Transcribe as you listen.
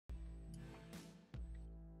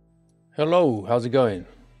Hello, how's it going?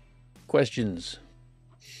 Questions?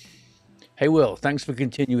 Hey Will, thanks for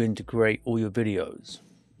continuing to create all your videos.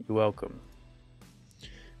 You're welcome.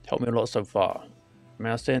 It's helped me a lot so far. May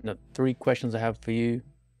I send the 3 questions I have for you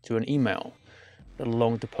to an email? A little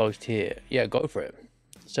long to post here. Yeah, go for it.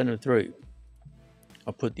 Send them through.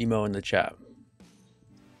 I'll put the email in the chat.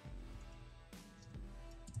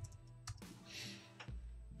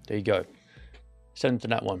 There you go. Send them to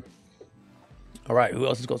that one. All right, who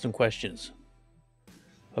else has got some questions?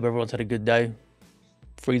 Hope everyone's had a good day.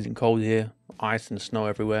 Freezing cold here, ice and snow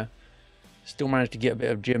everywhere. Still managed to get a bit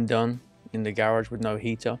of gym done in the garage with no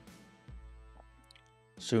heater.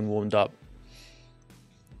 Soon warmed up.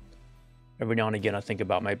 Every now and again I think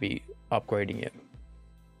about maybe upgrading it.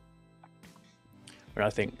 But I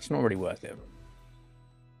think it's not really worth it.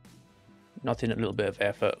 Nothing a little bit of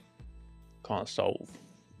effort can't solve.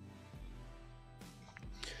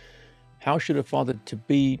 How should a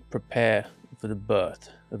father-to-be prepare for the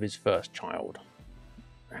birth of his first child?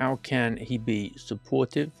 How can he be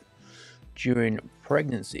supportive during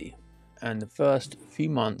pregnancy and the first few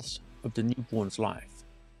months of the newborn's life,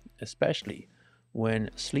 especially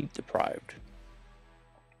when sleep deprived?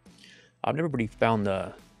 I've never really found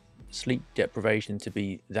the sleep deprivation to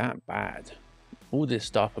be that bad. All this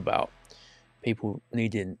stuff about people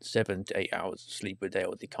needing 7 to 8 hours of sleep a day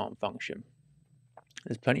or they can't function.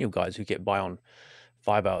 There's plenty of guys who get by on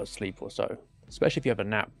 5 hours sleep or so, especially if you have a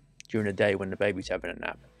nap during the day when the baby's having a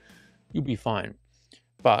nap. You'll be fine.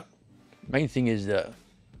 But main thing is that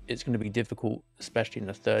it's going to be difficult, especially in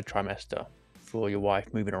the 3rd trimester, for your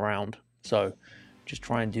wife moving around. So just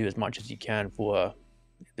try and do as much as you can for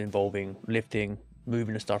involving lifting,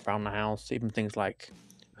 moving the stuff around the house, even things like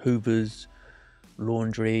hoovers,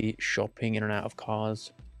 laundry, shopping in and out of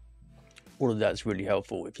cars. All of that's really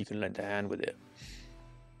helpful if you can lend a hand with it.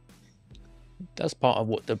 That's part of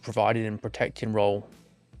what the providing and protecting role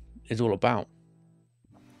is all about.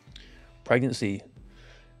 Pregnancy,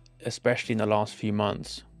 especially in the last few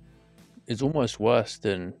months, is almost worse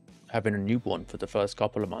than having a newborn for the first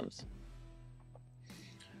couple of months.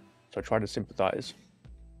 So try to sympathize.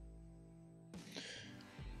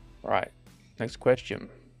 All right, next question.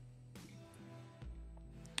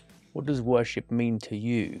 What does worship mean to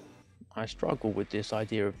you? I struggle with this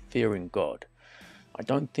idea of fearing God. I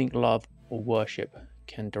don't think love or worship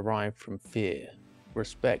can derive from fear.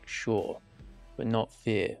 Respect, sure, but not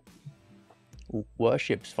fear.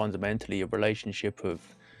 Worship's fundamentally a relationship of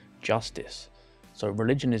justice. So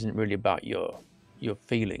religion isn't really about your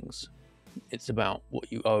feelings. It's about what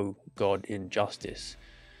you owe God in justice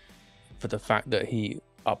for the fact that he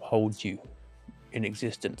upholds you in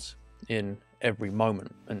existence in every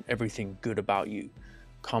moment, and everything good about you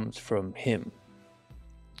comes from him.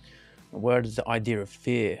 Where does the idea of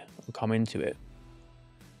fear come into it?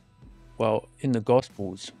 Well, in the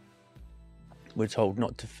Gospels, we're told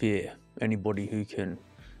not to fear anybody who can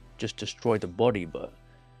just destroy the body, but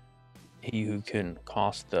he who can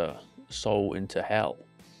cast the soul into hell.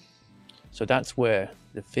 So that's where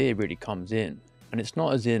the fear really comes in. And it's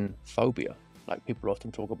not as in phobia, like people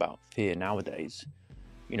often talk about fear nowadays.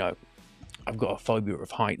 You know, I've got a phobia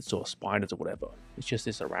of heights or spiders or whatever. It's just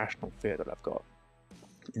this irrational fear that I've got.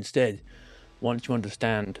 Instead, once you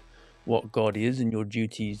understand what God is and your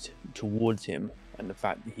duties towards him, and the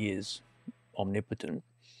fact that he is omnipotent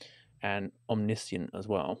and omniscient as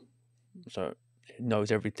well, so he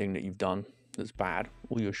knows everything that you've done that's bad,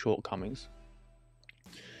 all your shortcomings,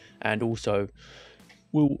 and also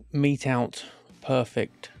will mete out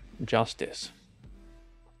perfect justice.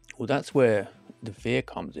 Well, that's where the fear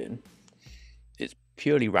comes in. It's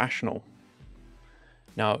purely rational.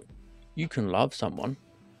 Now, you can love someone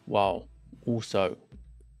while also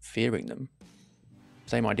fearing them.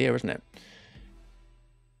 Same idea, isn't it?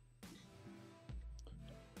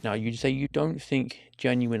 Now, you say you don't think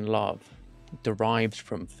genuine love derives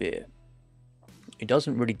from fear. It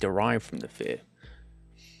doesn't really derive from the fear.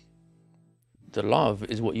 The love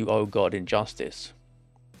is what you owe God in justice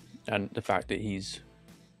and the fact that he's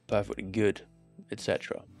perfectly good,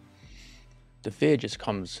 etc. The fear just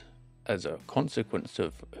comes as a consequence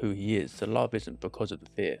of who he is. The love isn't because of the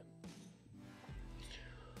fear.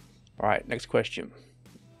 All right, next question.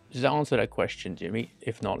 Does that answer that question, Jimmy?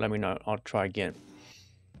 If not, let me know. I'll try again.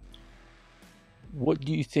 What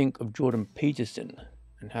do you think of Jordan Peterson?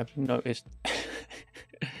 And have you noticed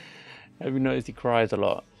he cries a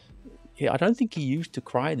lot? Yeah, I don't think he used to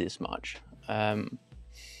cry this much. I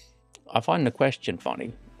find the question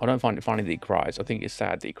funny. I don't find it funny that he cries. I think it's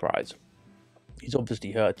sad that he cries. He's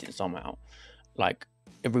obviously hurting somehow, like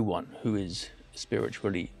everyone who is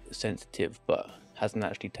spiritually sensitive but hasn't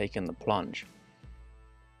actually taken the plunge.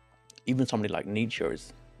 Even somebody like Nietzsche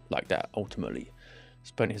is like that ultimately.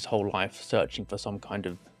 Spent his whole life searching for some kind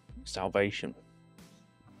of salvation.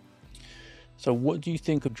 So what do you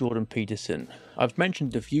think of Jordan Peterson? I've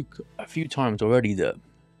mentioned a few times already that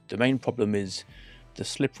the main problem is the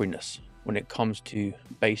slipperiness when it comes to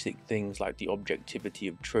basic things like the objectivity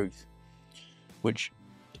of truth, which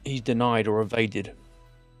he's denied or evaded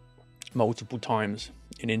multiple times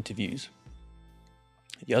in interviews.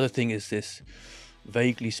 The other thing is this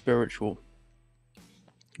vaguely spiritual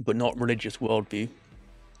but not religious worldview,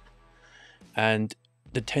 and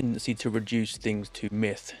the tendency to reduce things to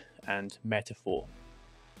myth and metaphor.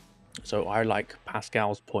 So I like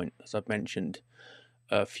Pascal's point, as I've mentioned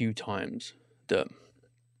a few times, that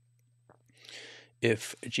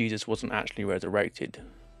if Jesus wasn't actually resurrected,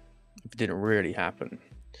 if it didn't really happen,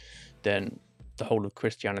 then the whole of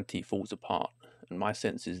Christianity falls apart. And my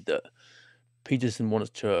sense is that Peterson wants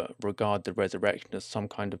to regard the resurrection as some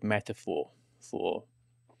kind of metaphor for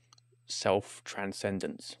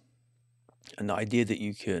self-transcendence. And the idea that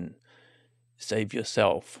you can save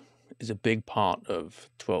yourself is a big part of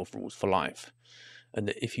 12 Rules for Life. And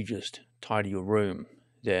that if you just tidy your room,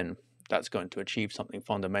 then that's going to achieve something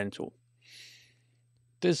fundamental.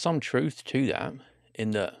 There's some truth to that,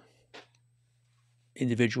 in that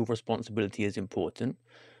individual responsibility is important,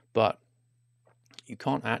 but you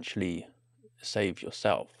can't actually save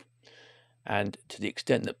yourself. And to the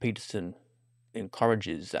extent that Peterson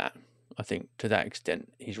encourages that, I think to that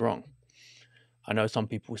extent he's wrong. I know some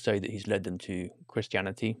people say that he's led them to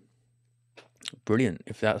Christianity. Brilliant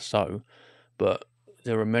if that's so, but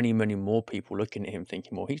there are many, many more people looking at him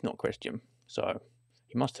thinking, well, he's not Christian, so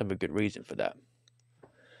he must have a good reason for that.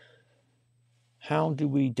 How do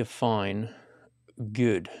we define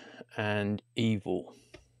good and evil?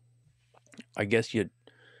 I guess you're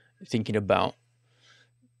thinking about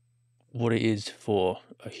what it is for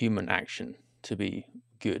a human action to be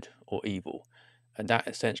good or evil. And that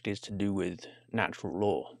essentially is to do with natural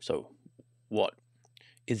law. So what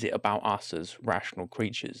is it about us as rational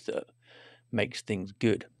creatures that makes things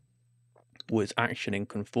good? Was action in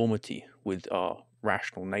conformity with our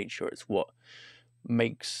rational nature? It's what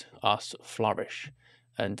makes us flourish.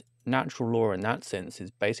 And natural law in that sense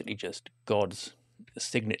is basically just God's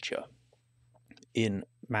signature in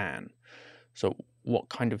man. So what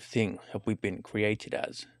kind of thing have we been created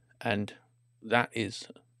as? And that is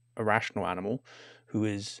a rational animal who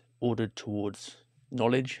is ordered towards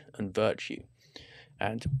knowledge and virtue.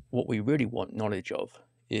 And what we really want knowledge of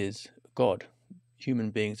is God.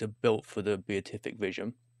 Human beings are built for the beatific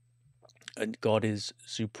vision, and God is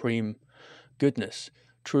supreme goodness,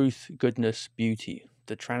 truth, goodness, beauty.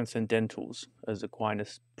 The transcendentals, as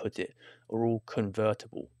Aquinas put it, are all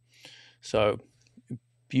convertible. So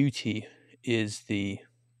beauty is the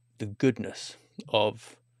goodness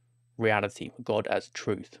of reality, God as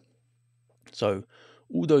truth. So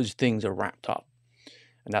all those things are wrapped up,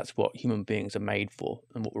 and that's what human beings are made for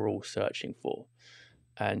and what we're all searching for.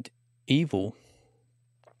 And evil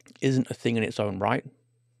isn't a thing in its own right.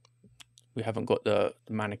 We haven't got the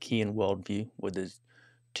Manichaean worldview where there's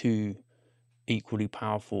two equally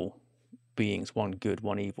powerful beings, one good,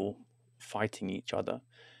 one evil, fighting each other.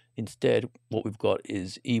 Instead, what we've got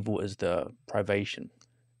is evil as the privation,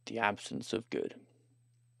 the absence of good.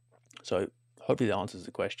 So hopefully that answers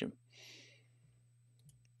the question.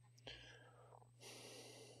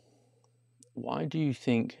 Why do you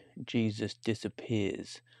think Jesus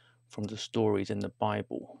disappears from the stories in the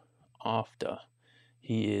Bible after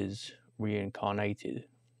he is reincarnated?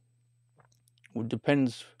 Well, it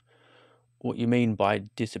depends what you mean by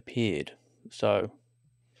disappeared. So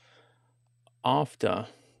after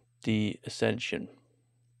the ascension,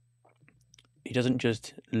 he doesn't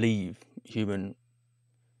just leave human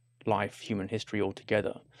life, human history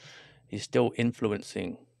altogether. He's still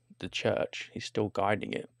influencing the church, he's still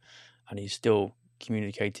guiding it, and he's still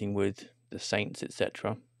communicating with the saints,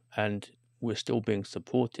 etc. And we're still being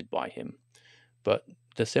supported by him. But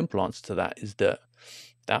the simple answer to that is that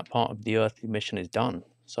that part of the earthly mission is done.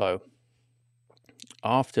 So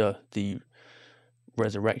after the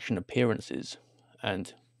resurrection appearances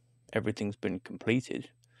and everything's been completed,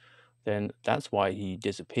 then that's why he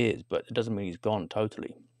disappears, but it doesn't mean he's gone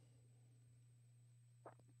totally.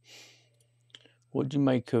 What do you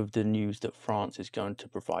make of the news that France is going to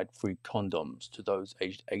provide free condoms to those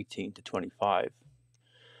aged 18 to 25? It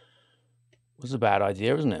was a bad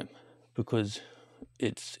idea, isn't it? Because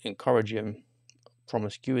it's encouraging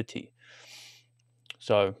promiscuity.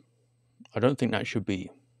 So I don't think that should be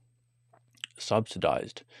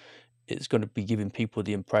subsidized. It's going to be giving people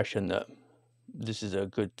the impression that this is a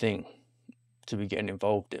good thing to be getting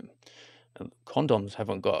involved in. And condoms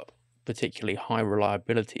haven't got particularly high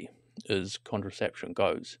reliability as contraception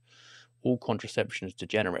goes. All contraception is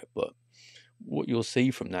degenerate, but what you'll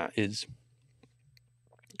see from that is,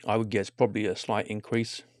 I would guess, probably a slight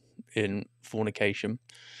increase in fornication,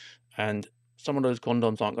 and some of those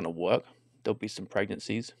condoms aren't going to work. There'll be some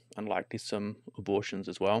pregnancies and likely some abortions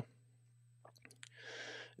as well.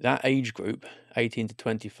 That age group, 18 to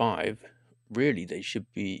 25, really they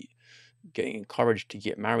should be getting encouraged to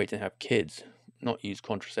get married and have kids, not use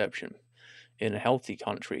contraception. In a healthy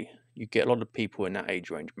country, you get a lot of people in that age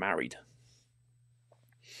range married.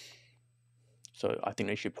 So I think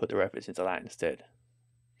they should put their efforts into that instead.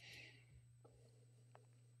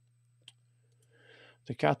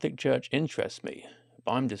 The Catholic Church interests me,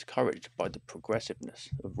 but I'm discouraged by the progressiveness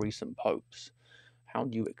of recent popes. How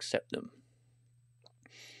do you accept them?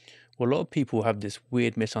 Well, a lot of people have this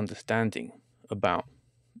weird misunderstanding about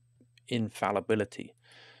infallibility.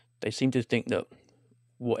 They seem to think that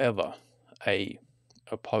whatever a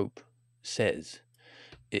pope says,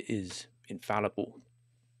 it is infallible.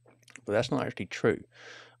 But that's not actually true.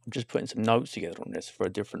 I'm just putting some notes together on this for a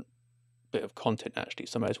different bit of content, actually,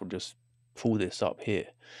 so I might as well just pull this up here.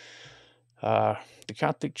 The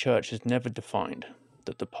Catholic Church has never defined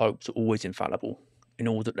that the popes are always infallible in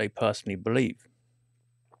all that they personally believe.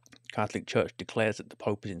 The Catholic Church declares that the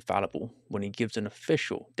Pope is infallible when he gives an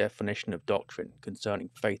official definition of doctrine concerning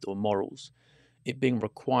faith or morals, it being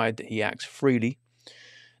required that he acts freely,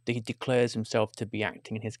 that he declares himself to be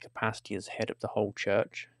acting in his capacity as head of the whole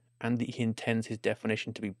Church, and that he intends his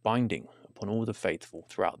definition to be binding upon all the faithful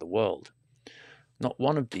throughout the world. Not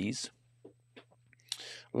one of these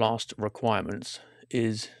last requirements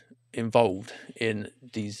is involved in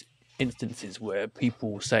these instances where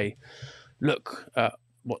people say, look,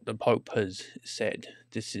 what the Pope has said,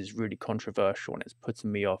 this is really controversial and it's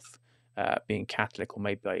putting me off being Catholic, or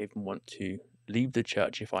maybe I even want to leave the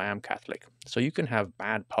church if I am Catholic. So you can have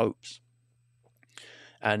bad popes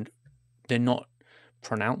and they're not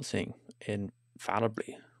pronouncing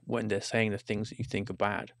infallibly when they're saying the things that you think are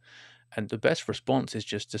bad. And the best response is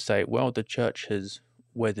just to say, well, the church has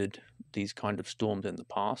weathered these kind of storms in the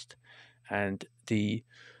past, and the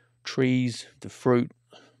trees, the fruit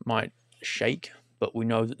might shake, but we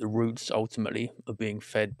know that the roots ultimately are being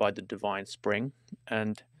fed by the divine spring,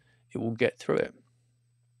 and it will get through it.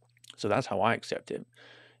 So that's how I accept it.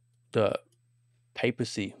 The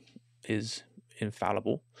papacy is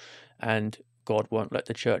infallible, and God won't let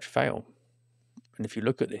the church fail. And if you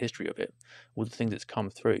look at the history of it, all the things that's come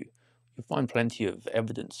through, you'll find plenty of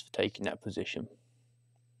evidence for taking that position.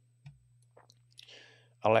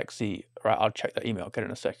 Alexi, right, I'll check that email, I'll get it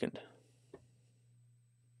in a second.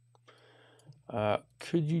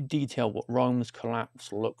 Could you detail what Rome's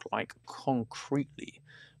collapse looked like concretely?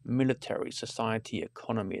 Military, society,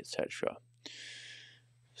 economy, etc.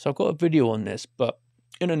 So I've got a video on this, but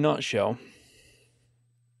in a nutshell,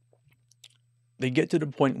 they get to the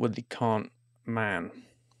point where they can't man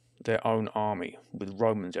their own army with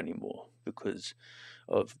Romans anymore because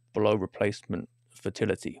of below replacement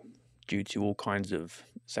fertility due to all kinds of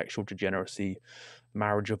sexual degeneracy,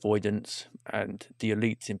 marriage avoidance, and the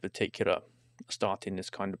elites in particular starting this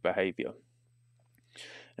kind of behavior.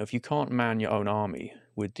 Now, if you can't man your own army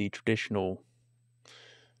with the traditional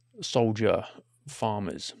soldier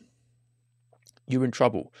farmers, you're in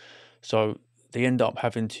trouble. So they end up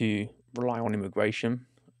having to rely on immigration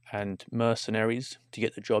and mercenaries to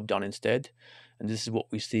get the job done instead. And this is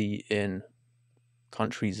what we see in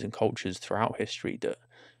countries and cultures throughout history, that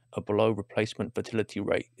a below replacement fertility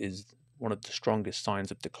rate is one of the strongest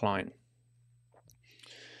signs of decline.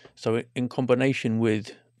 So in combination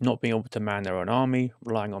with not being able to man their own army,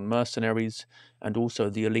 relying on mercenaries, and also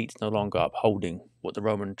the elites no longer upholding what the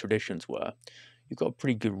Roman traditions were, you've got a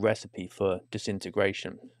pretty good recipe for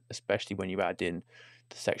disintegration, especially when you add in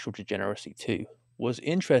the sexual degeneracy too. What's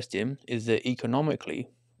interesting is that economically,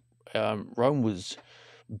 Rome was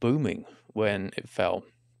booming when it fell.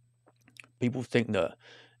 People think that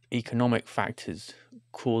economic factors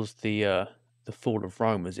caused the fall of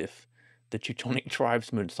Rome, as if the Teutonic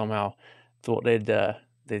tribesmen somehow thought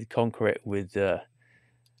they'd conquer it with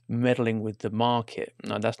meddling with the market.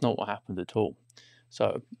 No, that's not what happened at all.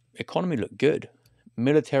 So economy looked good.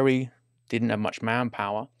 Military didn't have much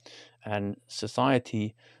manpower, and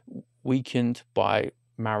society weakened by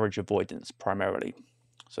marriage avoidance primarily.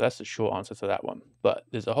 So that's the short answer to that one. But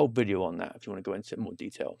there's a whole video on that if you want to go into more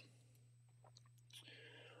detail.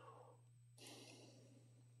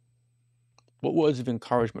 What words of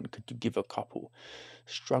encouragement could you give a couple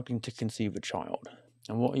struggling to conceive a child?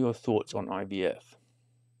 And what are your thoughts on IVF?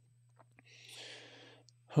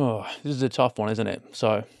 Oh, this is a tough one, isn't it?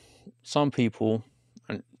 So some people,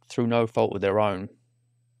 and through no fault of their own.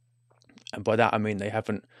 And by that I mean they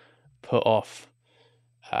haven't put off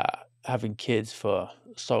having kids for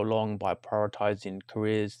so long by prioritizing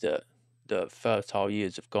careers that the fertile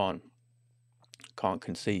years have gone, can't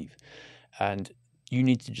conceive. And you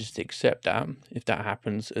need to just accept that if that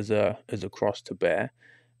happens as a cross to bear,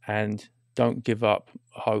 and don't give up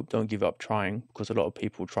hope, don't give up trying, because a lot of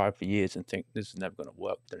people try for years and think this is never going to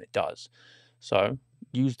work, then it does. So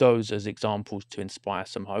use those as examples to inspire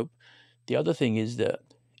some hope. The other thing is that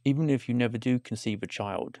even if you never do conceive a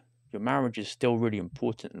child, your marriage is still really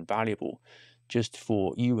important and valuable just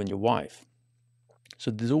for you and your wife. So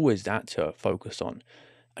there's always that to focus on.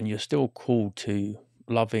 And you're still called to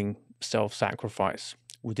loving self-sacrifice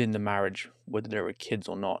within the marriage, whether there are kids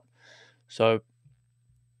or not. So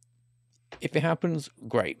if it happens,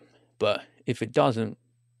 great. But if it doesn't,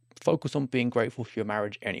 focus on being grateful for your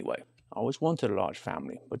marriage anyway. I always wanted a large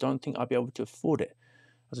family, but don't think I'll be able to afford it,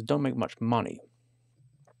 as I don't make much money.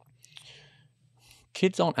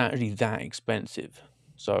 Kids aren't actually that expensive.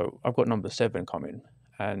 So I've got number 7 coming,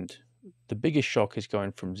 and the biggest shock is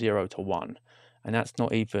going from 0 to 1. And that's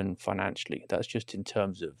not even financially, that's just in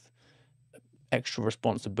terms of extra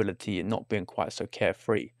responsibility and not being quite so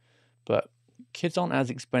carefree. But kids aren't as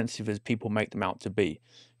expensive as people make them out to be.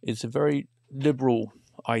 It's a very liberal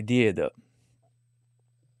idea that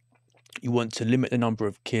you want to limit the number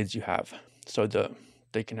of kids you have so that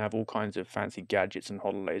they can have all kinds of fancy gadgets and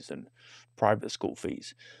holidays and private school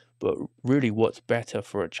fees. But really, what's better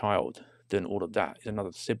for a child than all of that is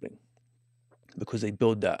another sibling, because they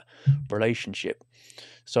build that relationship.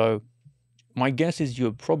 So my guess is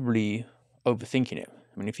you're probably overthinking it.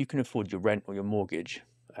 I mean, if you can afford your rent or your mortgage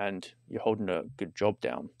and you're holding a good job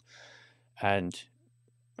down, and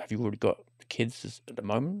have you already got kids at the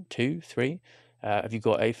moment? 2, 3? Have you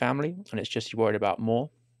got a family and it's just you're worried about more?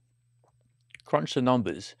 Crunch the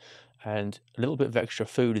numbers, and a little bit of extra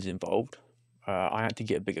food is involved. I had to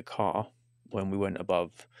get a bigger car when we went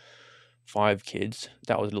above 5 kids.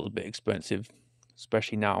 That was a little bit expensive,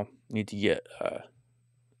 especially now. You need to get a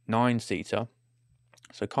 9-seater.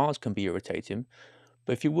 So cars can be irritating.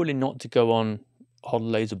 But if you're willing not to go on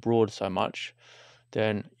holidays abroad so much,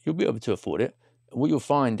 then you'll be able to afford it. What you'll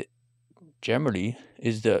find generally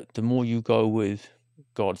is that the more you go with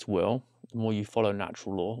God's will, the more you follow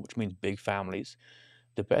natural law, which means big families,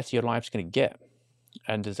 the better your life's going to get.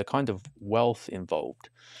 And there's a kind of wealth involved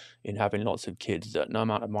in having lots of kids that no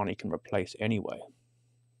amount of money can replace anyway.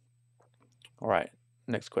 All right,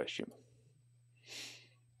 next question.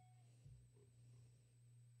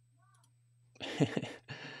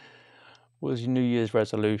 What was your New Year's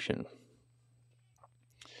resolution?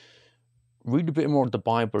 Read a bit more of the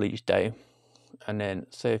Bible each day, and then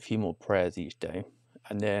say a few more prayers each day,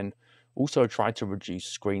 and then also try to reduce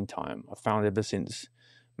screen time. I found ever since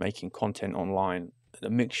making content online, a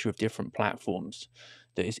mixture of different platforms,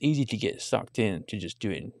 that it's easy to get sucked in to just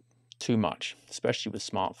doing too much, especially with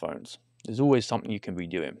smartphones. There's always something you can be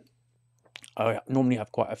doing. I normally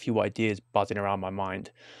have quite a few ideas buzzing around my mind,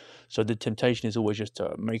 so the temptation is always just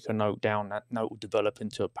to make a note down. That note will develop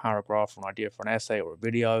into a paragraph or an idea for an essay or a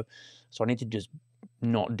video. So I need to just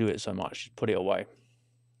not do it so much, just put it away.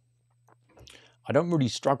 I don't really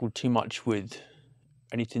struggle too much with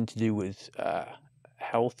anything to do with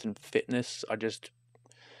health and fitness.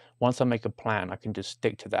 Once I make a plan, I can just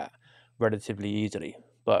stick to that relatively easily.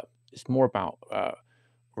 But it's more about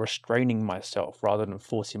restraining myself rather than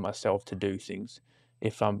forcing myself to do things.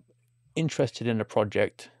 If I'm interested in a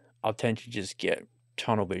project, I'll tend to just get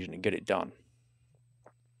tunnel vision and get it done.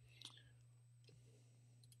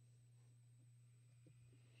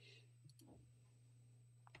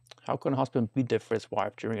 How can a husband be there for his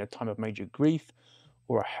wife during a time of major grief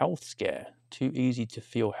or a health scare? Too easy to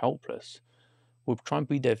feel helpless. We'll try and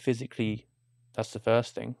be there physically. That's the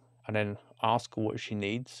first thing. And then ask her what she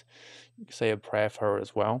needs. Say a prayer for her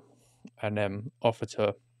as well. And then offer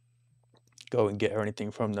to go and get her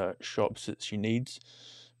anything from the shops that she needs.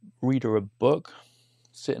 Read her a book.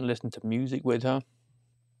 Sit and listen to music with her.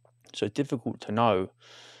 So it's difficult to know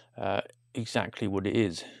exactly what it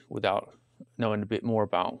is without knowing a bit more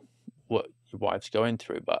about what your wife's going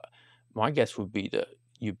through. But my guess would be that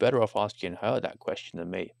you're better off asking her that question than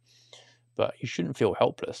me. But you shouldn't feel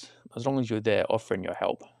helpless. As long as you're there offering your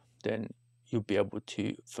help, then you'll be able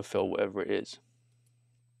to fulfill whatever it is.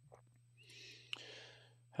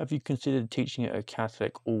 Have you considered teaching at a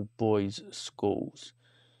Catholic all-boys schools?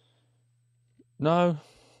 No,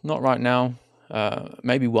 not right now.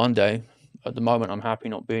 Maybe one day. At the moment, I'm happy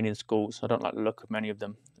not being in schools. I don't like the look of many of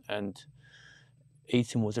them. And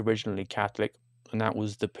Eton was originally Catholic, and that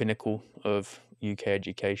was the pinnacle of UK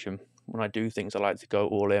education when I do things, I like to go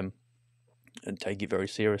all in and take it very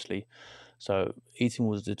seriously. So Eton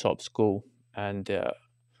was the top school, and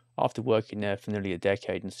after working there for nearly a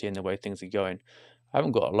decade and seeing the way things are going, I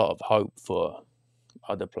haven't got a lot of hope for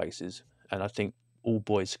other places. And I think all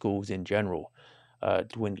boys schools in general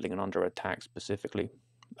dwindling and under attack specifically.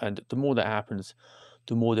 And the more that happens,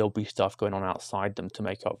 the more there'll be stuff going on outside them to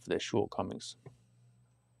make up for their shortcomings.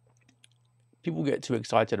 People get too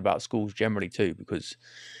excited about schools generally too, because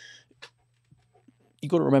you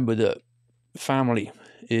got to remember that family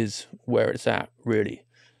is where it's at, really,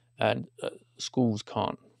 and schools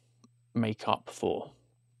can't make up for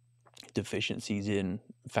deficiencies in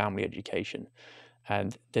family education,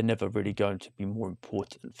 and they're never really going to be more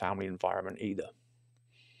important than family environment either.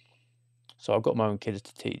 So I've got my own kids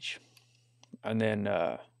to teach, and then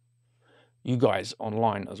you guys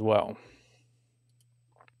online as well.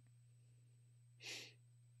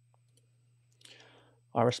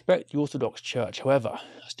 I respect the Orthodox Church, however,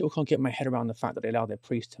 I still can't get my head around the fact that they allow their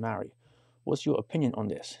priests to marry. What's your opinion on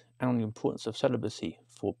this, and on the importance of celibacy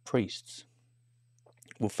for priests?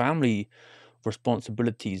 Well, family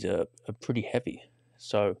responsibilities are pretty heavy,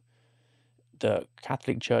 so the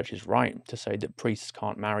Catholic Church is right to say that priests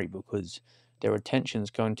can't marry because their attention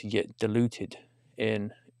is going to get diluted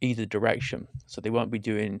in either direction, so they won't be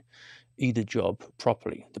doing either job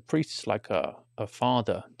properly. The priest is like a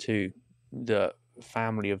father to the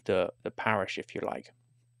family of the parish, if you like.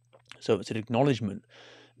 So it's an acknowledgement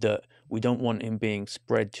that we don't want him being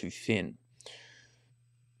spread too thin.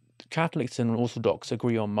 The Catholics and Orthodox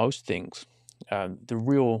agree on most things. The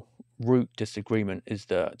real root disagreement is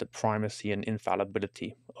the primacy and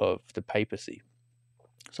infallibility of the papacy.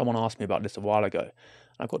 Someone asked me about this a while ago.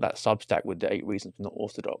 I got that Substack with the 8 reasons I'm not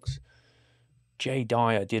Orthodox. Jay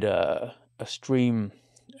Dyer did a stream,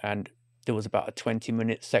 and there was about a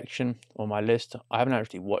 20-minute section on my list. I haven't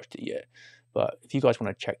actually watched it yet, but if you guys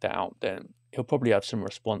want to check that out, then he'll probably have some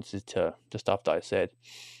responses to the stuff that I said,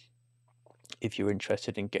 if you're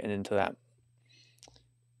interested in getting into that.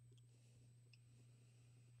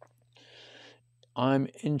 I'm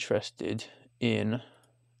interested in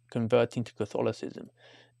converting to Catholicism.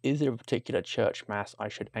 Is there a particular church mass I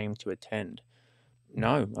should aim to attend?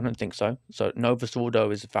 No, I don't think so. So Novus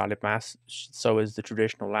Ordo is a valid mass, so is the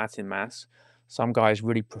traditional Latin mass. Some guys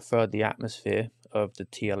really prefer the atmosphere of the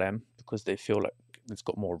TLM because they feel like it's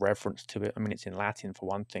got more reverence to it. I mean, it's in Latin for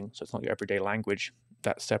one thing, so it's not your everyday language.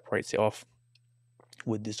 That separates it off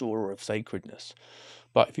with this aura of sacredness.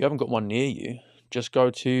 But if you haven't got one near you, just go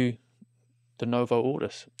to the Novo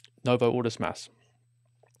Ordis Mass.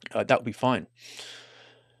 That would be fine.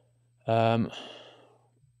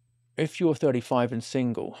 If you're 35 and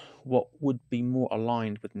single, what would be more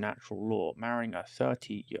aligned with natural law, marrying a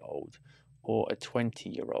 30-year-old or a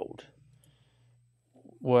 20-year-old?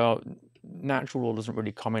 Well, natural law doesn't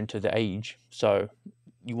really come into the age, so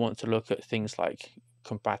you want to look at things like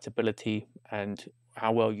compatibility and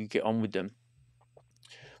how well you get on with them.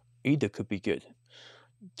 Either could be good.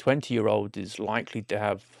 20-year-old is likely to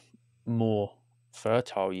have more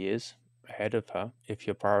fertile years ahead of her if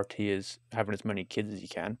your priority is having as many kids as you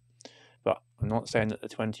can. But I'm not saying that the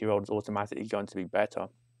 20-year-old is automatically going to be better.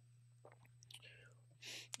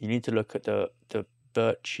 You need to look at the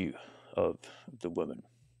virtue of the woman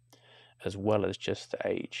as well as just the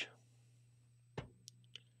age.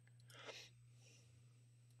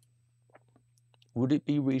 Would it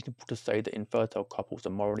be reasonable to say that infertile couples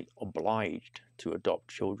are morally obliged to adopt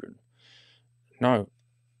children? No,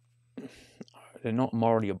 they're not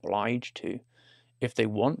morally obliged to. If they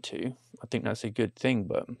want to, I think that's a good thing,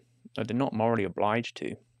 but they're not morally obliged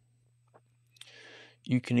to.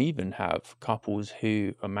 You can even have couples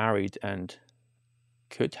who are married and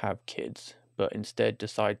could have kids, but instead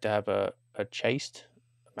decide to have a chaste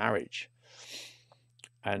marriage.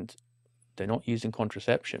 And they're not using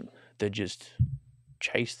contraception. They're just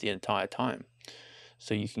chaste the entire time.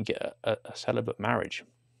 So you can get a celibate marriage.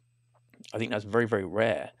 I think that's very, very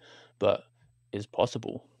rare, but is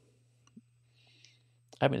possible.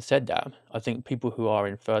 Having said that, I think people who are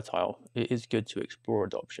infertile, it is good to explore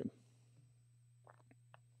adoption.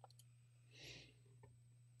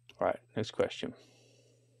 Right, next question.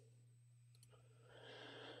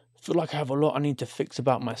 I feel like I have a lot I need to fix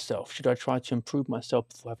about myself. Should I try to improve myself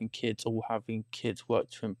before having kids, or will having kids work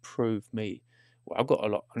to improve me? Well, I've got a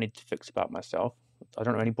lot I need to fix about myself. I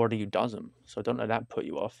don't know anybody who doesn't, so don't let that put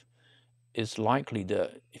you off. It's likely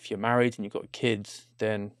that if you're married and you've got kids,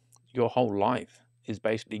 then your whole life is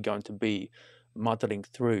basically going to be muddling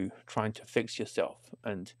through, trying to fix yourself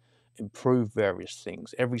and improve various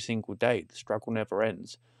things every single day. The struggle never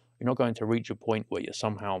ends. You're not going to reach a point where you're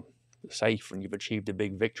somehow safe and you've achieved a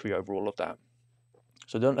big victory over all of that.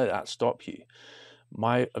 So don't let that stop you.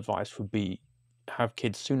 My advice would be have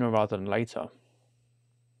kids sooner rather than later.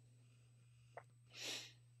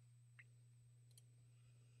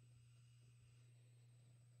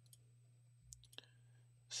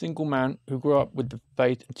 Single man who grew up with the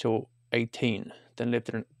faith until 18, then lived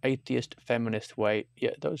in an atheist feminist way.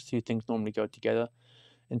 Yeah, those two things normally go together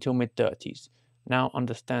until mid-30s. Now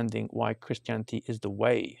understanding why Christianity is the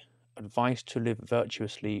way. Advice to live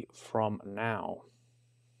virtuously from now.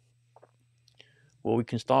 Well, we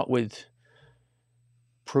can start with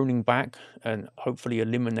pruning back and hopefully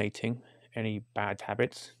eliminating any bad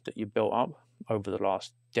habits that you built up over the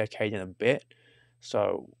last decade and a bit.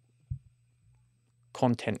 So,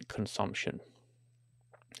 content consumption,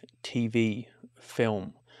 TV,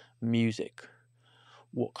 film, music.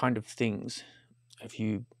 What kind of things have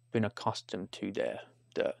you been accustomed to there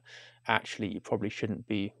that actually you probably shouldn't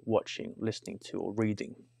be watching, listening to, or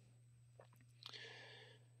reading?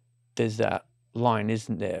 There's that line,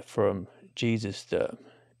 isn't there, from Jesus that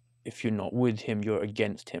if you're not with him, you're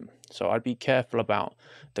against him. So I'd be careful about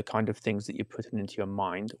the kind of things that you're putting into your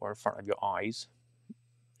mind or in front of your eyes.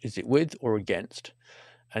 Is it with or against?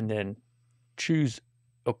 And then choose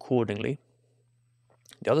accordingly.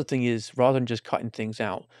 The other thing is, rather than just cutting things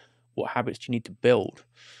out, what habits do you need to build?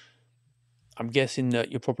 I'm guessing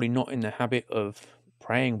that you're probably not in the habit of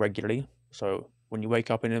praying regularly. So when you wake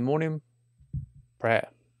up in the morning, prayer,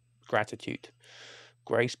 gratitude,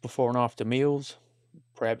 grace before and after meals,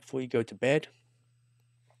 prayer before you go to bed.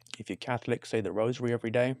 If you're Catholic, say the rosary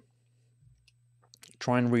every day.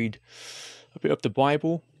 Try and read a bit of the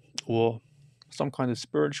Bible or some kind of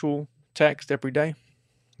spiritual text every day.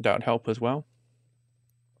 That would help as well.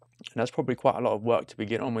 And that's probably quite a lot of work to be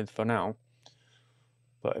getting on with for now.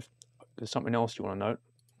 But if there's something else you want to note,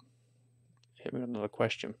 hit me with another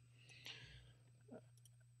question.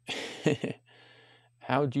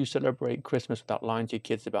 How do you celebrate Christmas without lying to your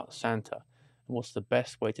kids about Santa? And what's the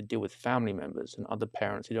best way to deal with family members and other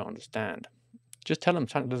parents who don't understand? Just tell them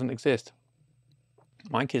Santa doesn't exist.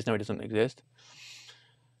 My kids know it doesn't exist.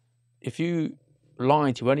 If you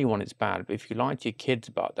lie to anyone, it's bad. But if you lie to your kids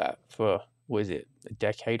about that for, what is it, a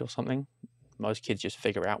decade or something? Most kids just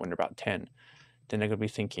figure it out when they're about 10. Then they're going to be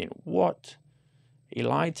thinking, what? He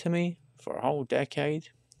lied to me for a whole decade?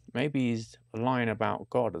 Maybe he's lying about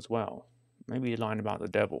God as well. Maybe he's lying about the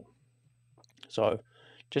devil. So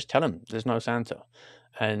just tell them there's no Santa.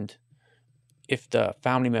 And if the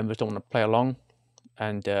family members don't want to play along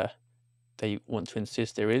and they want to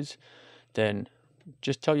insist there is, then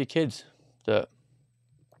just tell your kids that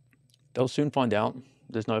they'll soon find out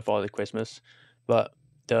there's no Father Christmas, but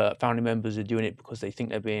the family members are doing it because they think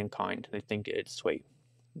they're being kind. They think it's sweet.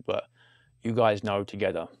 But you guys know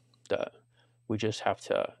together that we just have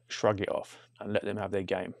to shrug it off and let them have their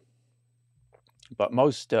game. But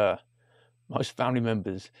most family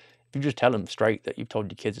members, if you just tell them straight that you've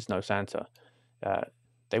told your kids there's no Santa,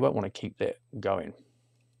 they won't want to keep it going.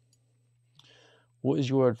 What is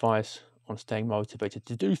your advice on staying motivated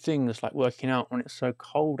to do things like working out when it's so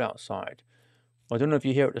cold outside? I don't know if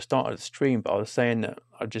you hear at the start of the stream, but I was saying that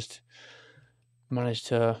I just managed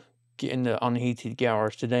to get in the unheated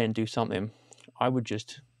garage today and do something. I would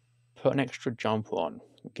just put an extra jump on,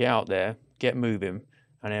 get out there, get moving,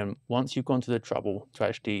 and then once you've gone to the trouble to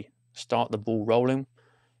actually start the ball rolling,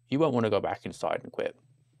 you won't want to go back inside and quit.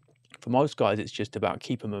 For most guys, it's just about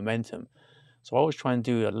keeping momentum. So I always try and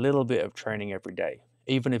do a little bit of training every day,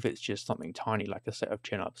 even if it's just something tiny like a set of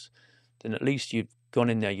chin-ups. Then at least you've gone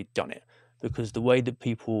in there, you've done it. Because the way that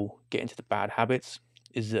people get into the bad habits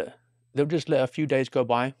is that they'll just let a few days go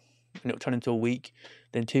by and it'll turn into a week,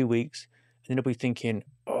 then 2 weeks, and then they'll be thinking,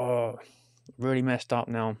 oh, really messed up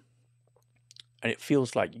now. And it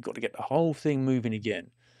feels like you've got to get the whole thing moving again.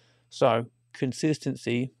 So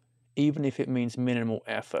consistency, even if it means minimal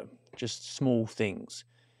effort, just small things,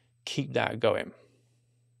 keep that going.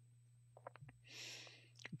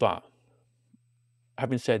 But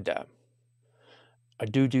having said that, I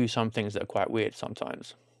do some things that are quite weird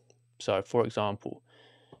sometimes. So for example,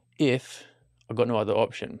 if I've got no other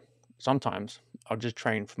option, sometimes I'll just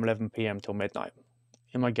train from 11 p.m. till midnight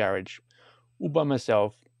in my garage, all by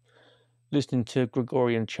myself, listening to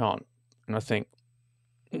Gregorian chant. And I think,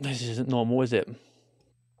 this isn't normal, is it?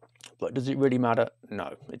 But does it really matter?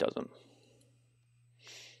 No, it doesn't.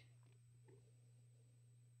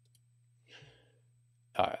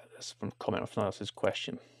 That's from a comment of someone else's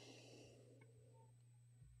question.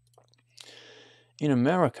 In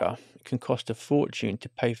America, it can cost a fortune to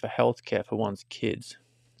pay for healthcare for one's kids.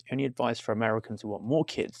 Any advice for Americans who want more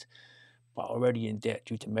kids, but are already in debt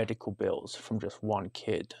due to medical bills from just one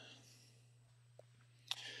kid?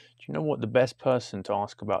 Do you know what? The best person to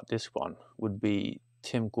ask about this one would be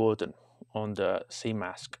Tim Gordon on the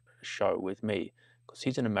Seamask show with me, because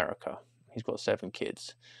he's in America. He's got 7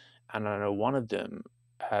 kids, and I know one of them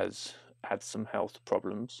has had some health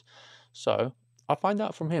problems. So I'll find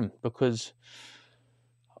out from him, because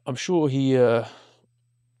I'm sure he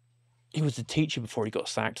was a teacher before he got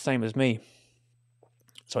sacked, same as me.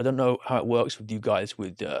 So I don't know how it works with you guys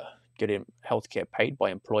with getting healthcare paid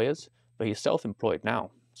by employers, but he's self-employed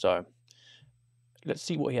now. So let's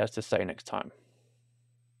see what he has to say next time.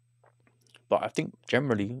 But I think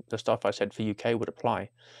generally the stuff I said for UK would apply,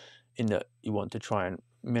 in that you want to try and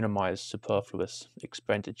minimize superfluous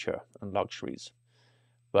expenditure and luxuries.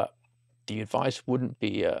 But the advice wouldn't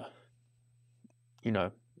be,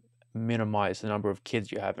 minimize the number of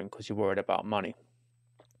kids you're having because you're worried about money.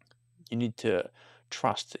 You need to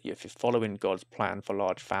trust that if you're following God's plan for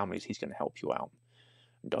large families, He's going to help you out.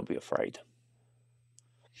 Don't be afraid.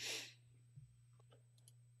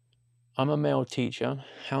 I'm a male teacher.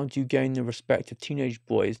 How do you gain the respect of teenage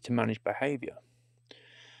boys to manage behavior? I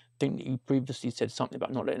think that you previously said something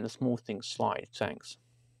about not letting the small things slide. Thanks.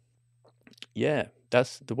 Yeah,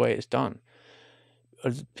 that's the way it's done.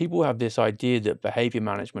 As people have this idea that behavior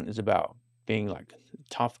management is about being like a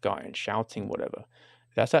tough guy and shouting whatever.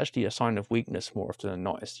 That's actually a sign of weakness more often than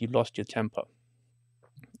not. It's you lost your temper.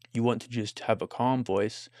 You want to just have a calm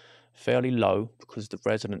voice, fairly low, because the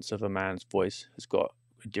resonance of a man's voice has got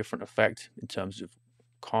a different effect in terms of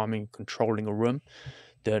calming, controlling a room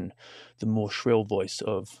than the more shrill voice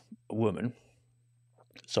of a woman.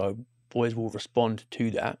 So boys will respond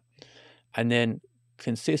to that. And then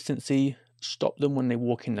consistency, stop them when they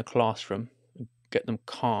walk in the classroom, get them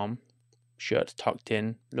calm, shirts tucked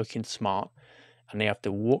in, looking smart, and they have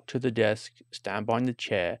to walk to the desk, stand behind the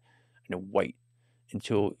chair, and then wait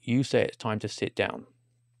until you say it's time to sit down.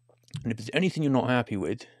 And if there's anything you're not happy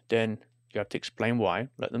with, then you have to explain why,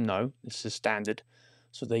 let them know this is standard,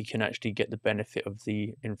 so they can actually get the benefit of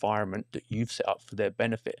the environment that you've set up for their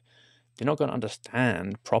benefit. They're not going to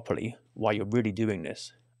understand properly why you're really doing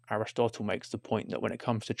this. Aristotle makes the point that when it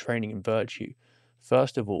comes to training in virtue,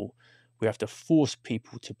 first of all, we have to force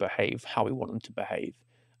people to behave how we want them to behave.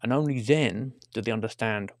 And only then do they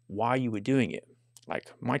understand why you were doing it.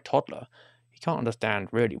 Like my toddler, he can't understand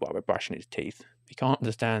really why we're brushing his teeth. He can't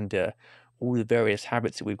understand all the various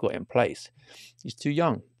habits that we've got in place. He's too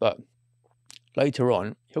young, but later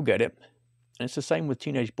on, he'll get it. And it's the same with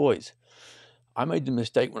teenage boys. I made the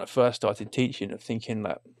mistake when I first started teaching of thinking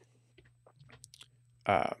that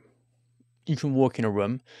you can walk in a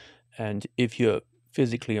room, and if you're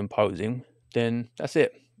physically imposing, then that's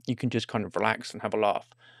it. You can just kind of relax and have a laugh.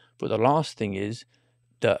 But the last thing is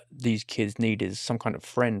that these kids need is some kind of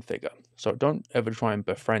friend figure. So don't ever try and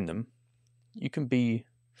befriend them. You can be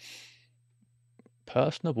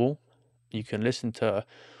personable. You can listen to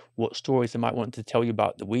what stories they might want to tell you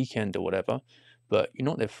about the weekend or whatever, but you're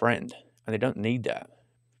not their friend, and they don't need that.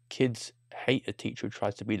 Kids hate a teacher who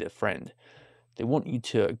tries to be their friend. They want you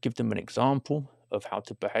to give them an example of how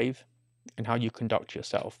to behave and how you conduct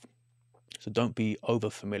yourself. So don't be over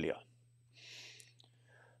familiar.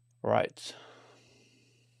 Right.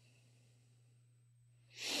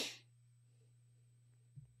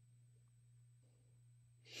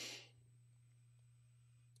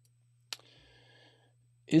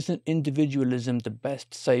 Isn't individualism the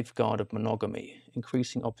best safeguard of monogamy,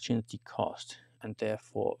 increasing opportunity cost, and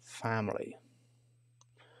therefore family?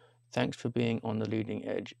 Thanks for being on the leading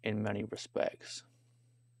edge in many respects.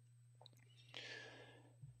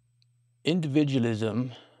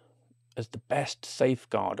 Individualism as the best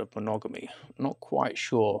safeguard of monogamy. I'm not quite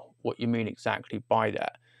sure what you mean exactly by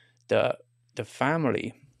that. The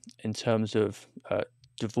family, in terms of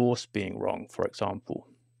divorce being wrong, for example,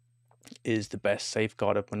 is the best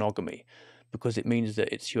safeguard of monogamy, because it means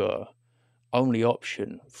that it's your only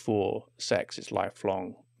option for sex, it's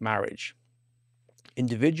lifelong marriage.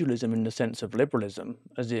 Individualism in the sense of liberalism,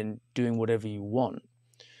 as in doing whatever you want,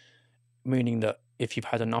 meaning that if you've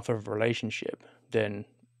had enough of a relationship, then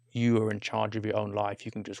you are in charge of your own life.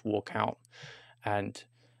 You can just walk out. And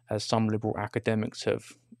as some liberal academics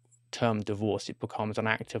have termed divorce, it becomes an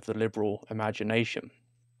act of the liberal imagination.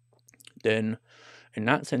 Then in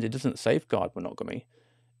that sense, it doesn't safeguard monogamy.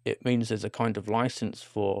 It means there's a kind of license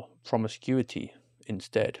for promiscuity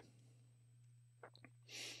instead.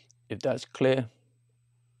 If that's clear,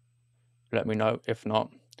 let me know. If not,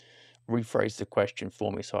 rephrase the question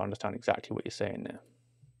for me so I understand exactly what you're saying there.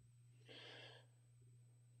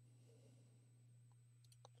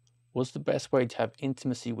 What's the best way to have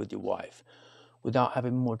intimacy with your wife without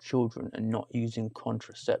having more children and not using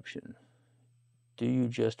contraception? Do you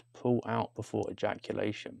just pull out before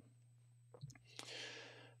ejaculation?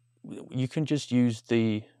 you can just use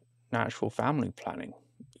the natural family planning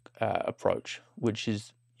approach, which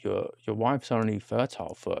is your wife's only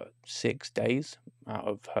fertile for 6 days out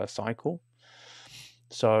of her cycle.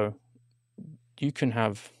 So you can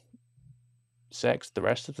have sex the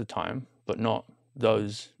rest of the time, but not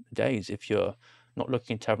those days. If you're not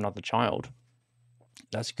looking to have another child,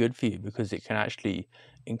 that's good for you because it can actually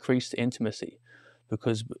increase the intimacy,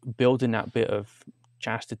 because building that bit of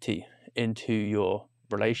chastity into your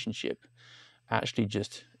relationship actually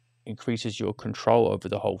just increases your control over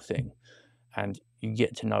the whole thing, and you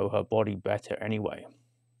get to know her body better anyway.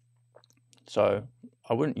 So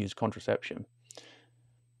I wouldn't use contraception.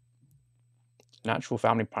 Natural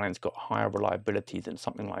family planning's got higher reliability than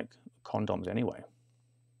something like condoms anyway.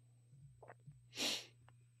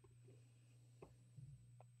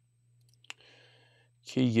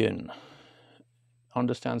 Keegan,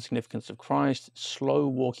 understand the significance of Christ, slow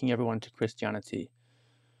walking everyone to Christianity.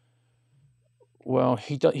 Well,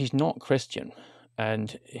 he's not Christian,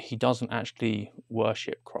 and he doesn't actually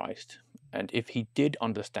worship Christ. And if he did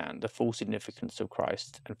understand the full significance of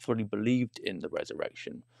Christ and fully believed in the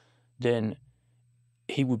resurrection, then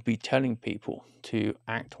he would be telling people to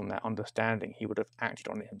act on that understanding. He would have acted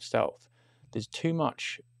on it himself. There's too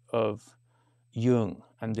much of Jung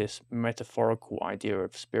and this metaphorical idea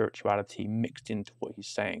of spirituality mixed into what he's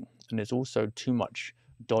saying. And there's also too much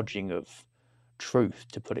dodging of truth,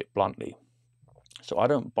 to put it bluntly. So I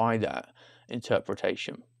don't buy that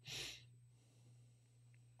interpretation.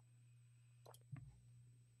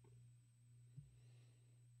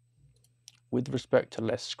 With respect to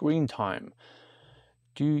less screen time,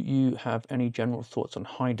 do you have any general thoughts on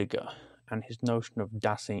Heidegger and his notion of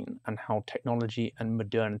Dasein, and how technology and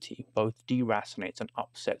modernity both deracinates and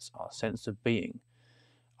upsets our sense of being?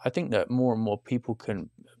 I think that more and more people can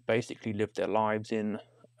basically live their lives in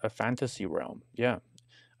a fantasy realm. Yeah,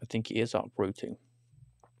 I think it is uprooting.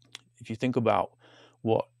 If you think about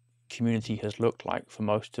what community has looked like for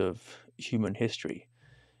most of human history,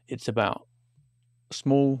 it's about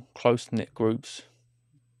small, close-knit groups,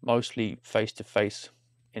 mostly face-to-face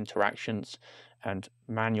interactions and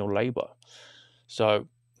manual labor. So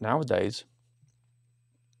nowadays,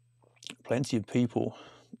 plenty of people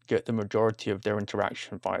get the majority of their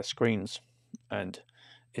interaction via screens, and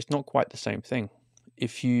it's not quite the same thing.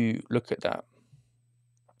 If you look at that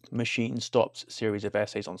Machine Stops series of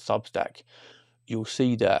essays on Substack, you'll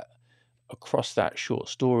see that across that short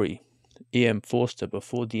story, E.M. Forster,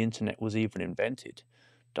 before the internet was even invented,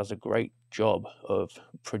 does a great job of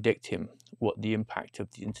predicting what the impact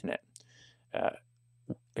of the internet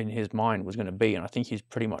in his mind was going to be, and I think he's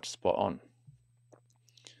pretty much spot on.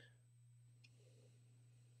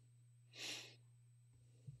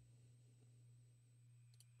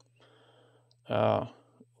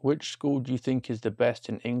 Which school do you think is the best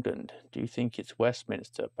in England? Do you think it's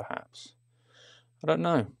Westminster, perhaps? I don't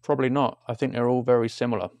know. Probably not. I think they're all very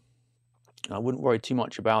similar. I wouldn't worry too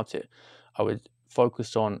much about it. I would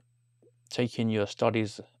focus on taking your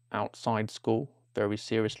studies outside school very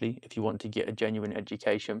seriously if you want to get a genuine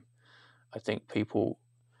education. I think people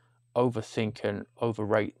overthink and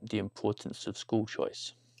overrate the importance of school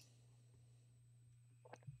choice.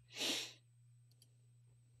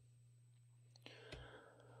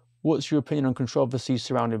 What's your opinion on controversies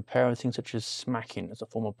surrounding parenting, such as smacking as a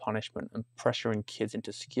form of punishment and pressuring kids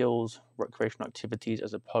into skills, recreational activities,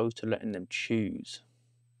 as opposed to letting them choose?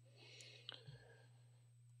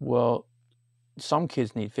 Well, some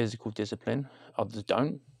kids need physical discipline, others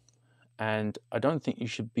don't. And I don't think you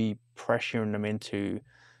should be pressuring them into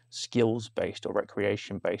skills-based or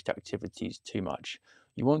recreation-based activities too much.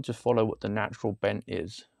 You want to follow what the natural bent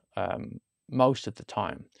is most of the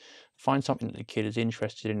time. Find something that the kid is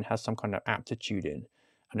interested in, has some kind of aptitude in,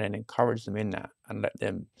 and then encourage them in that and let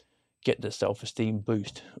them get the self-esteem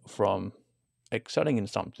boost from excelling in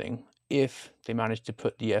something if they manage to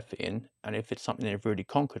put the effort in, and if it's something they've really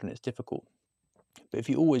conquered and it's difficult. But if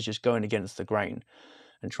you're always just going against the grain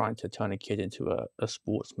and trying to turn a kid into a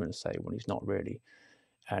sportsman, say, when he's not really,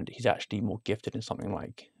 and he's actually more gifted in something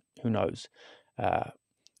like, who knows,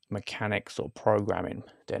 mechanics or programming,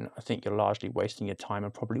 then I think you're largely wasting your time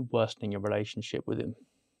and probably worsening your relationship with him.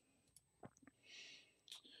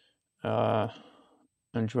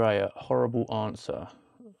 Andrea, horrible answer.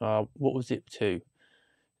 What was it to?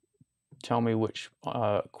 Tell me which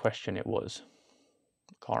question it was.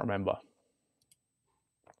 Can't remember.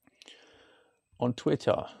 On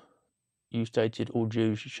Twitter, you stated all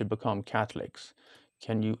Jews should become Catholics.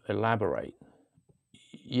 Can you elaborate?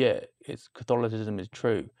 Yeah, it's Catholicism is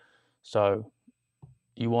true. So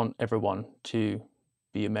you want everyone to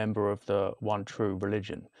be a member of the one true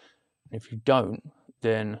religion. If you don't,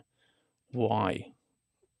 then why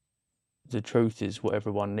the truth is what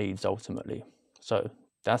everyone needs ultimately. So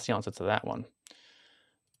that's the answer to that one.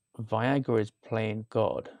 Viagra is playing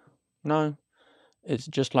God. No, it's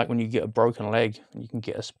just like when you get a broken leg, you can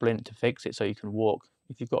get a splint to fix it so you can walk.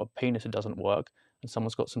 If you've got a penis that doesn't work and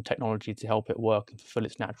someone's got some technology to help it work and fulfill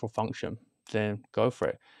its natural function, then go for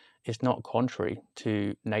it. It's not contrary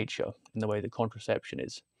to nature in the way that contraception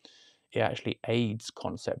is. It actually aids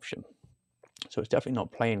conception. So it's definitely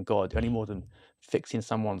not playing God any more than fixing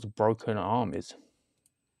someone's broken arm is.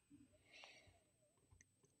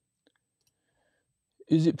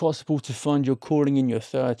 Is it possible to find your calling in your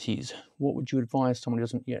 30s? What would you advise someone who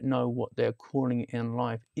doesn't yet know what their calling in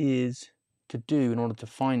life is to do in order to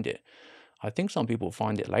find it? I think some people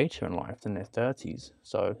find it later in life than their 30s,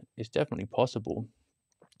 so it's definitely possible.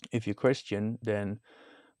 If you're Christian, then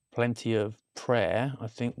plenty of prayer, I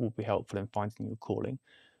think, will be helpful in finding your calling.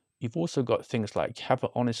 You've also got things like have an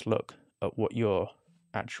honest look at what your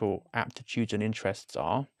actual aptitudes and interests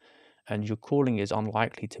are, and your calling is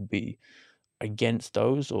unlikely to be against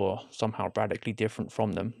those or somehow radically different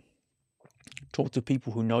from them. Talk to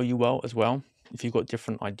people who know you well as well. If you've got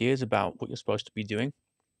different ideas about what you're supposed to be doing,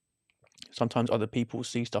 sometimes other people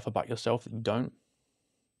see stuff about yourself that you don't.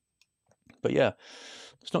 But yeah,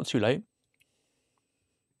 it's not too late.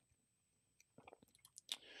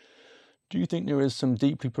 Do you think there is some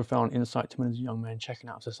deeply profound insight to me as a young man checking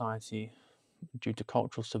out society due to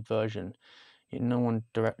cultural subversion, yet no one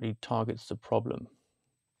directly targets the problem?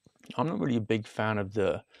 I'm not really a big fan of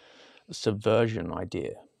the subversion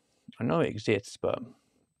idea. I know it exists, but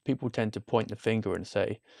people tend to point the finger and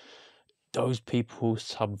say, those people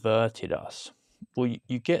subverted us. Well,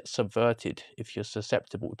 you get subverted if you're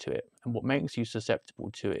susceptible to it. And what makes you susceptible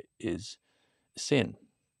to it is sin.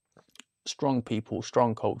 Strong people,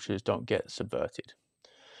 strong cultures don't get subverted.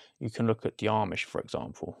 You can look at the Amish, for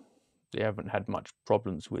example. They haven't had much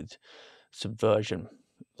problems with subversion,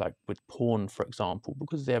 like with porn, for example,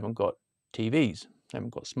 because they haven't got TVs, they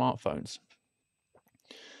haven't got smartphones.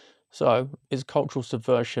 So, is cultural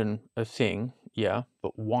subversion a thing? Yeah,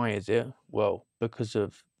 but why is it? Well, because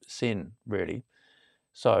of sin, really.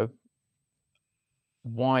 So,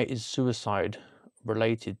 why is suicide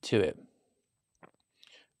related to it?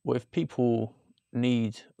 Well, if people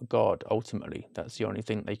need God, ultimately, that's the only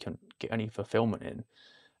thing they can get any fulfillment in,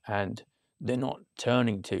 and they're not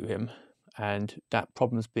turning to Him, and that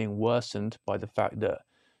problem's being worsened by the fact that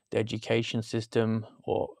the education system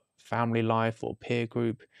or family life or peer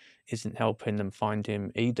group isn't helping them find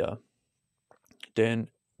Him either, then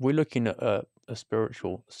we're looking at a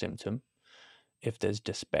spiritual symptom. If there's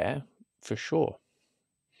despair, for sure.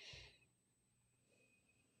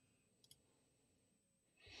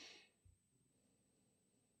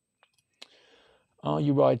 Are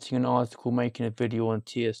you writing an article, making a video on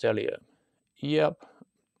T.S. Eliot? Yep,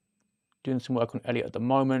 doing some work on Eliot at the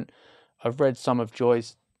moment. I've read some of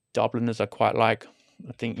Joyce. Dubliners I quite like.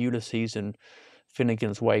 I think Ulysses and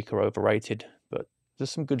Finnegan's Wake are overrated, but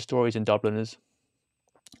there's some good stories in Dubliners.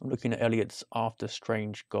 I'm looking at Eliot's After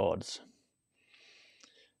Strange Gods.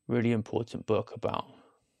 Really important book about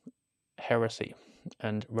heresy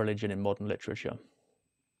and religion in modern literature.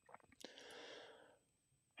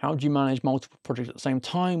 How do you manage multiple projects at the same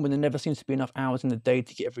time when there never seems to be enough hours in the day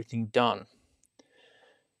to get everything done?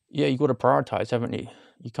 Yeah, you've got to prioritize, haven't you?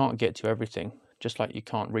 You can't get to everything, just like you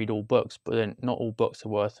can't read all books, but then not all books are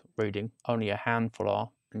worth reading. Only a handful are,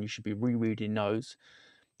 and you should be rereading those.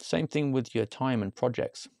 Same thing with your time and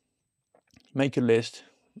projects. Make a list,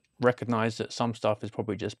 recognize that some stuff is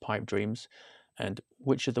probably just pipe dreams, and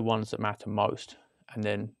which are the ones that matter most. And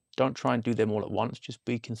then don't try and do them all at once, just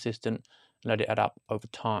be consistent and let it add up over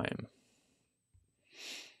time.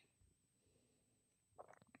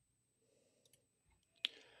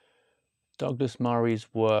 Douglas Murray's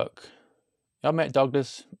work. I met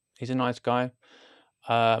Douglas, he's a nice guy.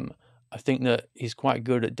 I think that he's quite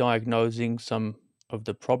good at diagnosing some of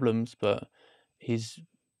the problems, but he's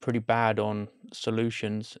pretty bad on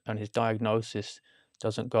solutions, and his diagnosis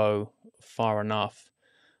doesn't go far enough.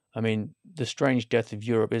 I mean, the strange death of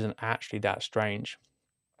Europe isn't actually that strange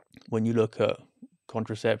when you look at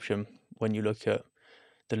contraception, when you look at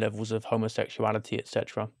the levels of homosexuality,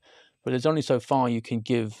 etc. But there's only so far you can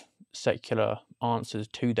give secular answers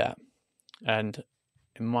to that. And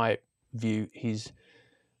in my view, he's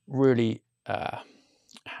really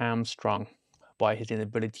hamstrung by his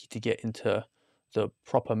inability to get into the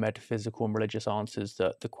proper metaphysical and religious answers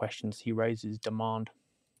that the questions he raises demand.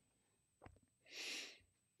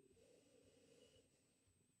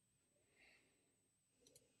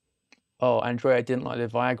 Oh, Andrea didn't like the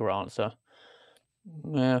Viagra answer.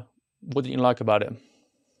 Yeah, what didn't you like about it?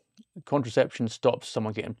 Contraception stops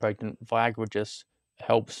someone getting pregnant. Viagra just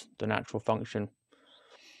helps the natural function.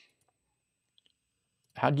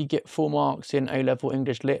 How do you get full marks in A-level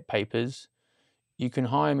English Lit papers? You can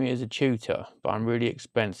hire me as a tutor, but I'm really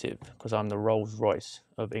expensive because I'm the Rolls Royce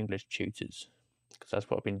of English tutors. Because that's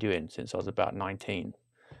what I've been doing since I was about 19.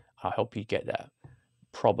 I'll help you get that,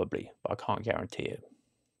 probably, but I can't guarantee it.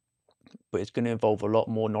 But it's going to involve a lot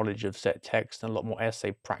more knowledge of set text and a lot more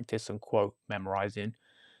essay practice and quote memorizing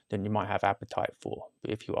than you might have appetite for.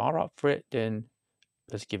 But if you are up for it, then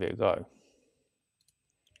let's give it a go.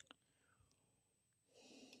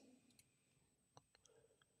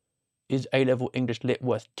 Is A-level English Lit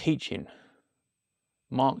worth teaching?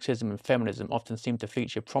 Marxism and feminism often seem to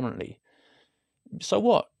feature prominently. So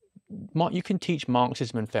what? You can teach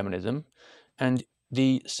Marxism and feminism, and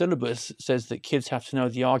the syllabus says that kids have to know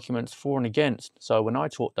the arguments for and against. So when I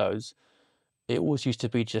taught those, it always used to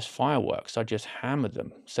be just fireworks. I just hammered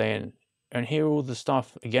them, saying, and here are all the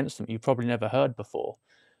stuff against them you probably never heard before.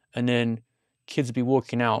 And then kids would be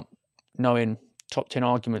walking out knowing top 10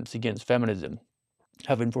 arguments against feminism,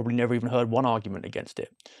 having probably never even heard one argument against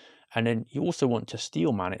it. And then you also want to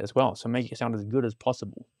steel man it as well, so make it sound as good as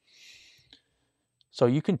possible. So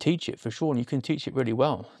you can teach it for sure, and you can teach it really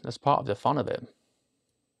well. That's part of the fun of it.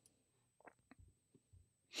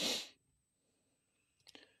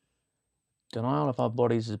 Denial of our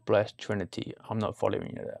bodies is blessed Trinity. I'm not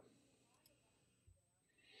following you there.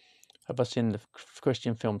 Have I seen the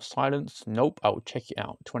Christian film Silence? Nope, I will check it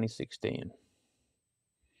out. 2016.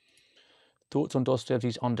 Thoughts on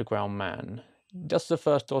Dostoevsky's Underground Man? That's the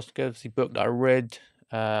first Dostoevsky book that I read.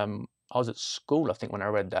 I was at school, I think, when I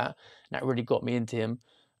read that. And that really got me into him.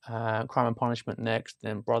 Crime and Punishment next,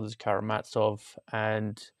 then Brothers Karamazov,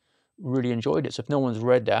 and really enjoyed it. So if no one's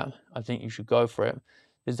read that, I think you should go for it.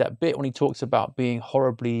 There's that bit when he talks about being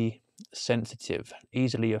horribly sensitive,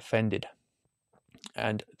 easily offended.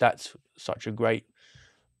 And that's such a great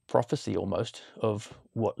prophecy almost of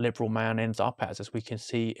what liberal man ends up as we can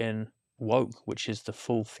see in Woke, which is the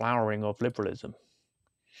full flowering of liberalism.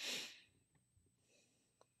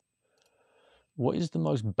 What is the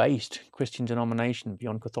most based Christian denomination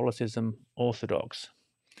beyond Catholicism, Orthodox?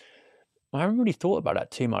 I haven't really thought about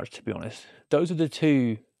that too much, to be honest. Those are the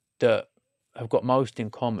two that have got most in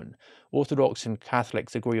common. Orthodox and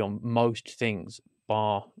Catholics agree on most things,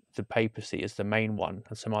 bar the papacy as the main one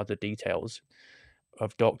and some other details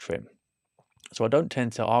of doctrine. So I don't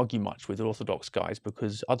tend to argue much with Orthodox guys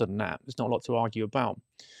because other than that, there's not a lot to argue about.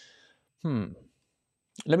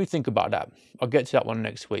 Let me think about that. I'll get to that one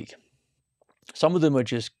next week. Some of them are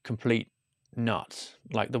just complete nuts,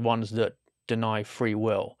 like the ones that deny free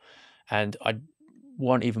will. And I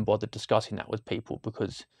won't even bother discussing that with people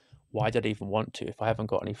because why did I even want to? If I haven't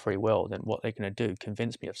got any free will, then what are they going to do?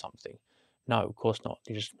 Convince me of something? No, of course not.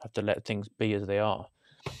 You just have to let things be as they are.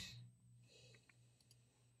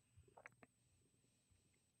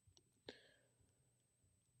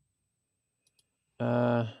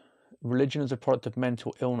 Religion is a product of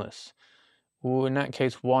mental illness. Well, in that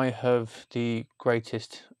case, why have the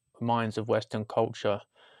greatest minds of Western culture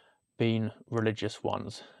been religious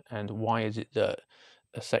ones? And why is it that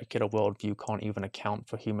a secular worldview can't even account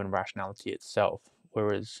for human rationality itself,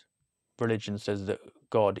 whereas religion says that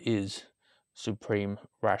God is supreme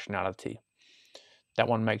rationality? That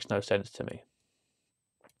one makes no sense to me.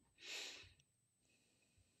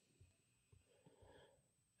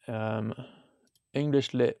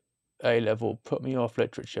 English Lit A-level put me off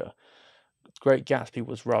literature. Great Gatsby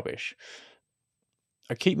was rubbish.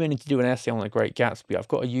 I keep meaning to do an essay on The Great Gatsby. I've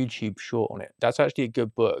got a YouTube short on it. That's actually a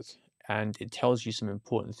good book, and it tells you some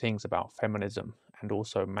important things about feminism and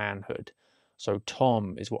also manhood. So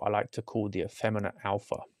Tom is what I like to call the effeminate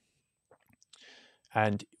alpha.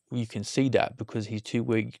 And you can see that because he's too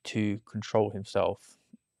weak to control himself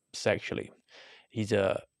sexually. He's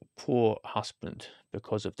a poor husband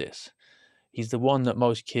because of this. He's the one that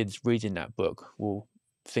most kids reading that book will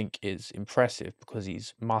think is impressive because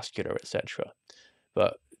he's muscular, etc.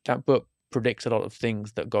 But that book predicts a lot of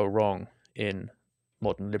things that go wrong in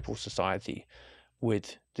modern liberal society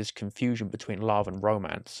with this confusion between love and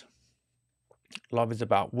romance. Love is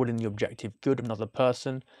about willing the objective good of another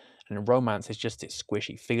person, and romance is just this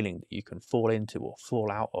squishy feeling that you can fall into or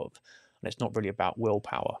fall out of, and it's not really about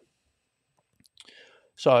willpower.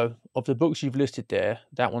 So, of the books you've listed there,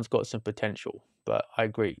 that one's got some potential, but I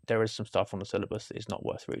agree, there is some stuff on the syllabus that is not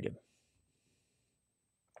worth reading.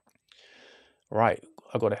 Right,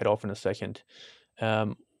 I've got to head off in a second.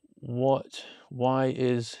 Why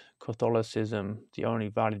is Catholicism the only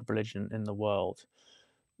valid religion in the world?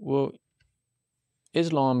 Well,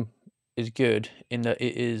 Islam is good in that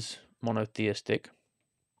it is monotheistic.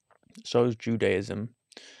 So is Judaism.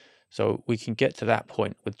 So we can get to that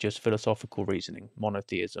point with just philosophical reasoning,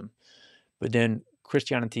 monotheism. But then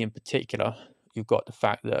Christianity in particular, you've got the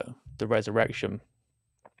fact that the resurrection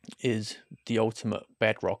is the ultimate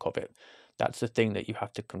bedrock of it. That's the thing that you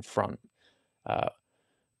have to confront.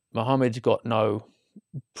 Muhammad's got no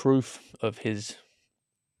proof of his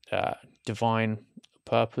divine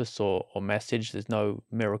purpose or message. There's no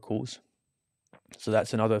miracles. So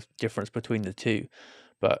that's another difference between the two.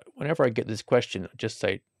 But whenever I get this question, I just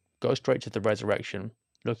say, go straight to the resurrection.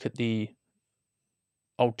 Look at the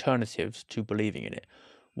alternatives to believing in it.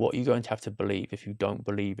 What are you going to have to believe if you don't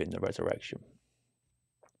believe in the resurrection?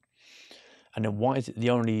 And then why is it the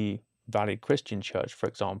only valid Christian church, for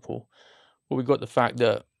example? Well, we've got the fact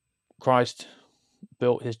that Christ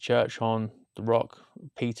built his church on the rock,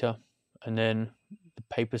 Peter, and then the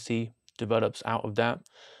papacy develops out of that.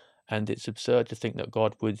 And it's absurd to think that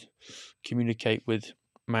God would communicate with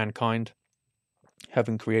mankind,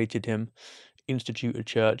 having created him, institute a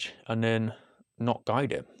church, and then not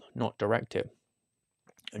guide it, not direct it,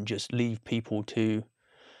 and just leave people to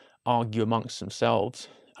argue amongst themselves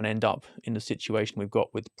and end up in the situation we've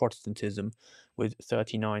got with Protestantism, with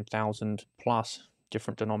 39,000 plus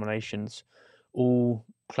different denominations, all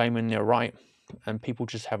claiming they're right, and people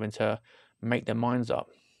just having to make their minds up.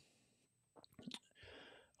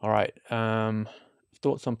 All right.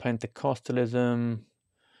 Thoughts on Pentecostalism?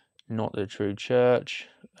 Not the true church.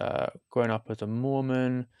 Growing up as a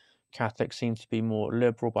Mormon, Catholic seems to be more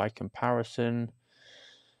liberal by comparison.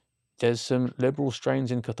 There's some liberal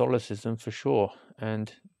strains in Catholicism for sure,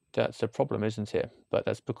 and that's a problem, isn't it? But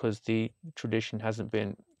that's because the tradition hasn't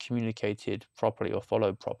been communicated properly or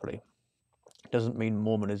followed properly. It doesn't mean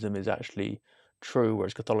Mormonism is actually true,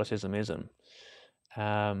 whereas Catholicism isn't.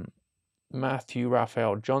 Matthew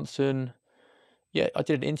Raphael Johnson. Yeah, I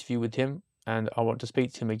did an interview with him, and I want to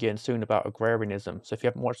speak to him again soon about agrarianism. So if you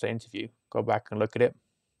haven't watched that interview, go back and look at it.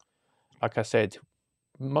 Like I said,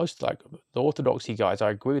 most like the orthodoxy guys,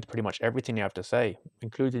 I agree with pretty much everything they have to say,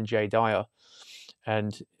 including Jay Dyer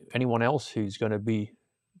and anyone else who's going to be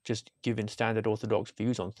just giving standard orthodox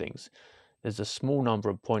views on things. There's a small number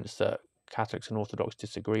of points that Catholics and Orthodox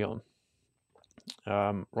disagree on.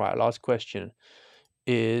 Right, last question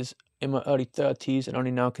is, in my early 30s and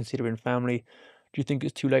only now considering family, do you think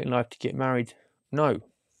it's too late in life to get married? No,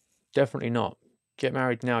 definitely not. Get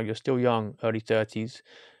married now, you're still young, early 30s,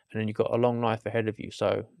 and then you've got a long life ahead of you,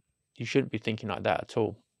 so you shouldn't be thinking like that at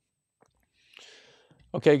all.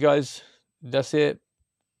 Okay, guys, that's it.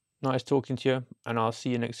 Nice talking to you, and I'll see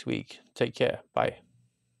you next week. Take care. Bye.